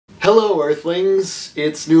Hello Earthlings,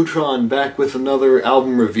 it's Neutron back with another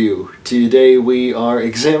album review. Today we are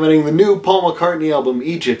examining the new Paul McCartney album,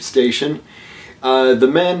 Egypt Station. The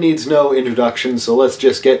man needs no introduction, so let's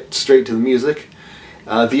just get straight to the music.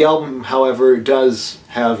 The album, however, does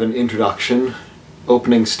have an introduction,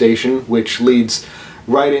 opening station, which leads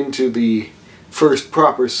right into the first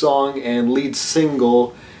proper song and lead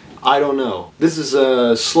single, I Don't Know. This is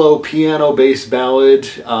a slow piano-based ballad.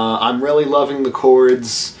 I'm really loving the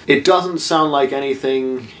chords. It doesn't sound like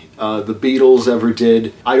anything the Beatles ever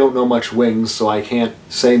did. I don't know much Wings, so I can't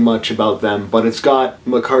say much about them, but it's got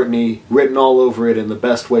McCartney written all over it in the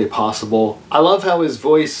best way possible. I love how his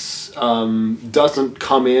voice doesn't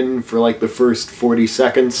come in for like the first 40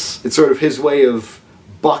 seconds. It's sort of his way of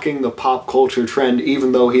bucking the pop culture trend,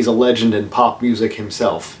 even though he's a legend in pop music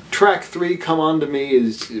himself. Track 3, Come On To Me,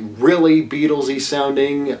 is really Beatlesy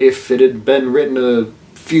sounding. If it had been written a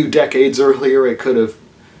few decades earlier, it could have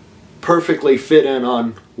perfectly fit in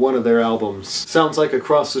on one of their albums. Sounds like a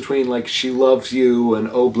cross between like She Loves You and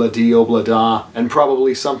Obla Di Obla Da, and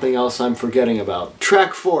probably something else I'm forgetting about.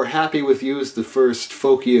 Track 4, Happy With You, is the first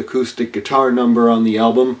folky acoustic guitar number on the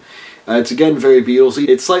album. It's again very Beatlesy.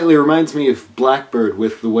 It slightly reminds me of Blackbird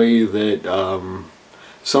with the way that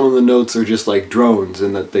some of the notes are just like drones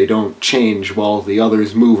and that they don't change while the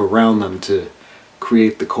others move around them to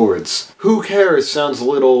create the chords. Who Cares sounds a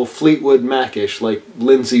little Fleetwood Mac-ish, like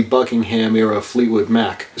Lindsey Buckingham era Fleetwood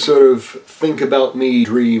Mac. Sort of Think About Me,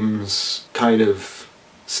 Dreams kind of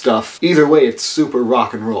stuff. Either way, it's super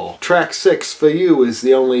rock and roll. Track 6, For You, is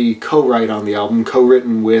the only co-write on the album,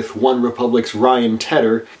 co-written with One Republic's Ryan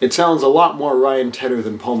Tedder. It sounds a lot more Ryan Tedder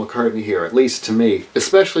than Paul McCartney here, at least to me.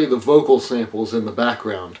 Especially the vocal samples in the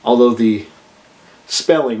background. Although the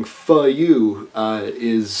spelling For You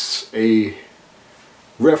is a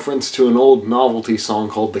reference to an old novelty song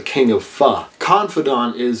called The King of Pho.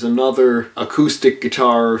 Confidant is another acoustic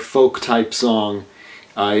guitar folk type song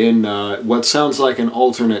in what sounds like an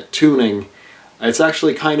alternate tuning. It's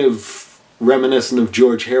actually kind of reminiscent of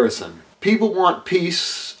George Harrison. People Want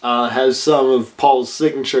Peace has some of Paul's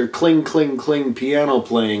signature cling cling cling piano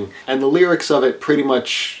playing, and the lyrics of it pretty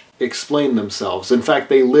much explain themselves. In fact,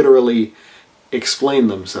 they literally explain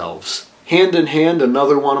themselves. Hand in Hand,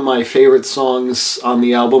 another one of my favorite songs on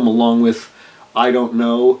the album, along with I Don't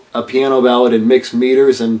Know, a piano ballad in mixed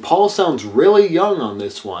meters, and Paul sounds really young on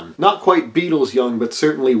this one. Not quite Beatles young, but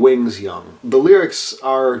certainly Wings young. The lyrics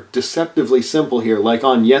are deceptively simple here, like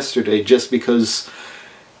on Yesterday, just because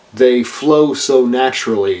they flow so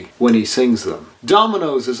naturally when he sings them.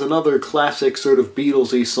 Dominoes is another classic sort of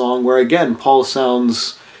Beatlesy song where again Paul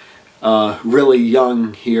sounds really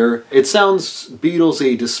young here. It sounds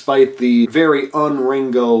Beatlesy despite the very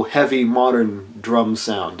un-Ringo heavy modern drum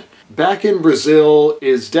sound. Back in Brazil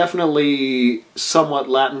is definitely somewhat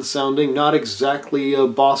Latin sounding, not exactly a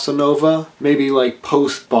bossa nova, maybe like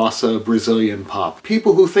post-bossa Brazilian pop.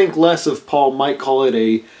 People who think less of Paul might call it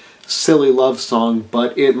a silly love song,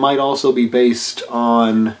 but it might also be based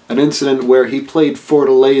on an incident where he played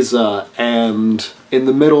Fortaleza and in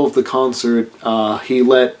the middle of the concert he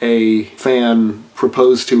let a fan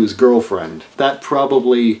propose to his girlfriend. That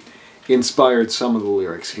probably inspired some of the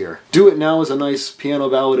lyrics here. Do It Now is a nice piano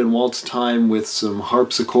ballad in waltz time with some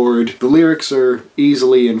harpsichord. The lyrics are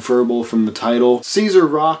easily inferable from the title. Caesar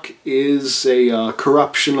Rock is a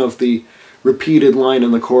corruption of the repeated line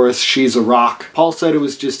in the chorus, She's a Rock. Paul said it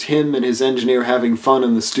was just him and his engineer having fun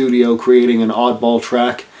in the studio creating an oddball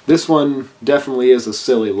track. This one definitely is a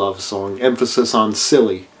silly love song, emphasis on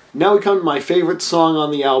silly. Now we come to my favorite song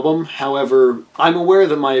on the album. However, I'm aware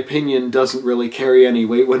that my opinion doesn't really carry any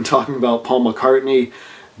weight when talking about Paul McCartney,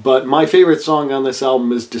 but my favorite song on this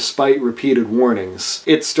album is Despite Repeated Warnings.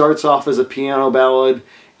 It starts off as a piano ballad,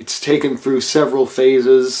 it's taken through several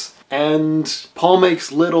phases, and Paul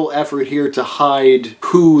makes little effort here to hide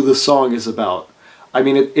who the song is about. I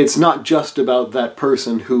mean, it's not just about that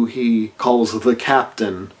person who he calls the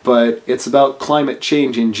captain, but it's about climate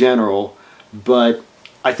change in general, but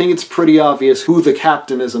I think it's pretty obvious who the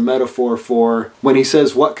captain is a metaphor for when he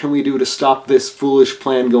says, what can we do to stop this foolish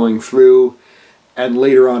plan going through? And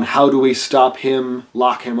later on, how do we stop him,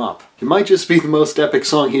 lock him up? It might just be the most epic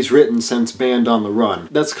song he's written since Band on the Run.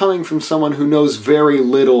 That's coming from someone who knows very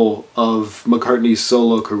little of McCartney's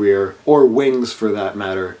solo career, or Wings for that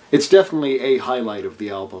matter. It's definitely a highlight of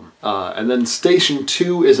the album. And then Station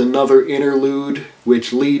 2 is another interlude,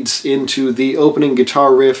 which leads into the opening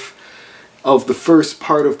guitar riff of the first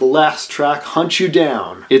part of the last track, Hunt You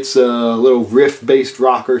Down. It's a little riff-based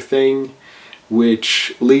rocker thing,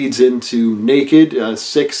 which leads into Naked, a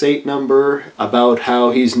 6/8 number about how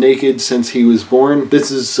he's naked since he was born. This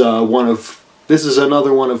is one of This is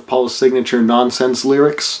another one of Paul's signature nonsense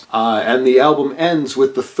lyrics, and the album ends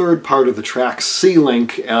with the third part of the track,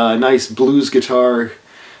 C-Link, a nice blues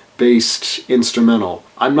guitar-based instrumental.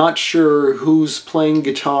 I'm not sure who's playing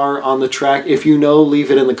guitar on the track. If you know, leave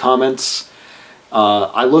it in the comments.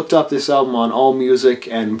 I looked up this album on AllMusic,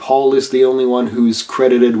 and Paul is the only one who's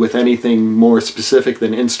credited with anything more specific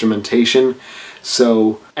than instrumentation,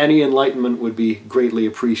 so any enlightenment would be greatly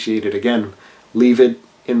appreciated. Again, leave it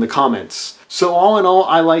in the comments. So all in all,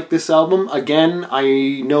 I like this album. Again,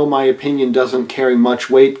 I know my opinion doesn't carry much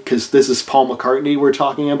weight because this is Paul McCartney we're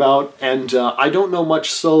talking about, and I don't know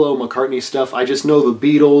much solo McCartney stuff. I just know the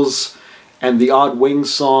Beatles and the Odd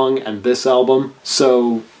Wings song and this album.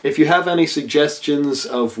 So if you have any suggestions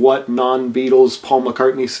of what non-Beatles Paul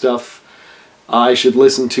McCartney stuff I should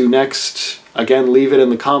listen to next, again, leave it in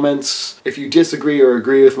the comments. If you disagree or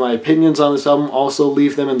agree with my opinions on this album, also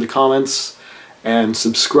leave them in the comments. And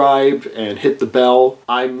subscribe and hit the bell.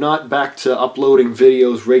 I'm not back to uploading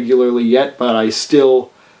videos regularly yet, but I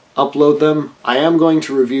still upload them. I am going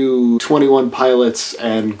to review 21 Pilots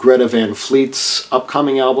and Greta Van Fleet's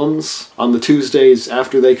upcoming albums on the Tuesdays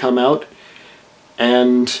after they come out,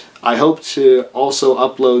 and I hope to also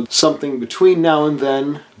upload something between now and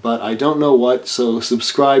then, but I don't know what, so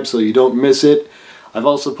subscribe so you don't miss it. I've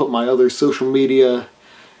also put my other social media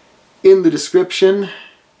in the description.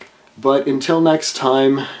 But until next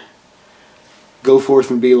time, go forth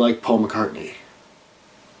and be like Paul McCartney.